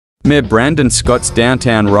Mayor Brandon Scott's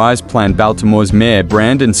Downtown Rise plan. Baltimore's Mayor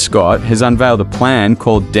Brandon Scott has unveiled a plan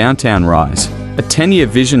called Downtown Rise, a 10-year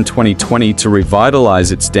vision 2020 to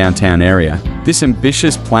revitalize its downtown area. This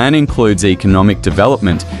ambitious plan includes economic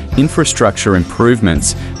development, infrastructure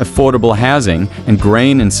improvements, affordable housing, and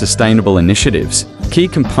green and sustainable initiatives. Key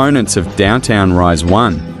components of Downtown Rise: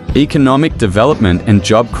 1. Economic development and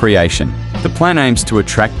job creation. The plan aims to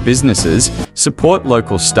attract businesses, support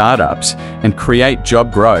local startups, and create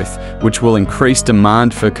job growth, which will increase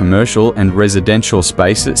demand for commercial and residential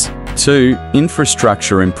spaces. 2.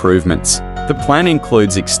 Infrastructure improvements. The plan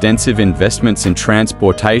includes extensive investments in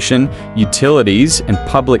transportation, utilities, and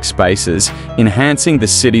public spaces, enhancing the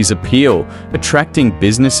city's appeal, attracting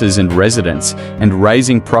businesses and residents, and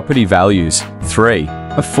raising property values. 3.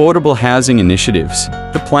 Affordable housing initiatives.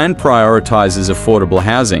 The plan prioritizes affordable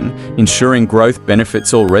housing, ensuring growth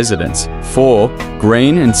benefits all residents. 4.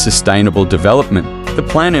 Green and sustainable development. The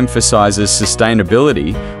plan emphasizes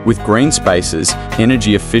sustainability with green spaces,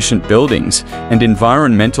 energy-efficient buildings, and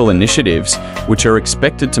environmental initiatives, which are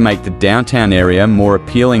expected to make the downtown area more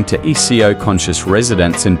appealing to eco-conscious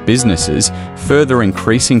residents and businesses, further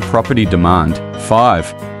increasing property demand.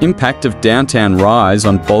 5. Impact of Downtown Rise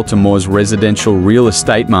on Baltimore's residential real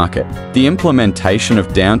estate market. The implementation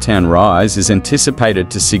of Downtown Rise is anticipated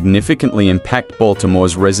to significantly impact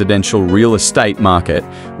Baltimore's residential real estate market,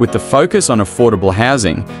 with the focus on affordable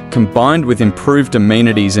housing, combined with improved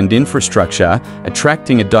amenities and infrastructure,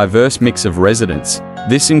 attracting a diverse mix of residents.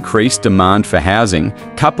 This increased demand for housing,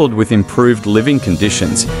 coupled with improved living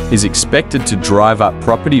conditions, is expected to drive up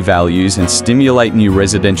property values and stimulate new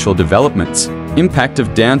residential developments. Impact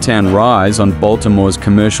of Downtown Rise on Baltimore's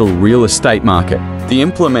commercial real estate market. The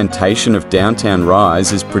implementation of Downtown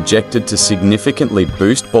Rise is projected to significantly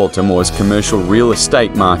boost Baltimore's commercial real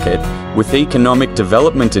estate market, with economic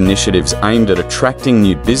development initiatives aimed at attracting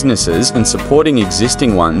new businesses and supporting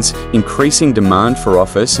existing ones, increasing demand for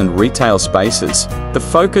office and retail spaces. The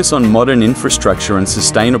focus on modern infrastructure and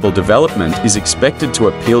sustainable development is expected to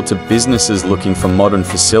appeal to businesses looking for modern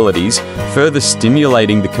facilities, further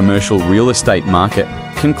stimulating the commercial real estate market.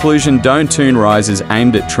 Conclusion: Downtown Rise is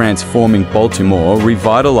aimed at transforming Baltimore,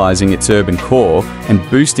 revitalizing its urban core, and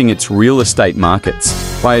boosting its real estate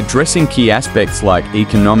markets. By addressing key aspects like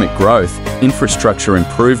economic growth, infrastructure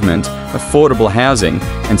improvement, affordable housing,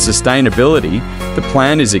 and sustainability, the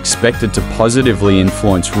plan is expected to positively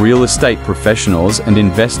influence real estate professionals and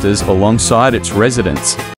investors alongside its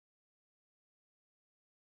residents.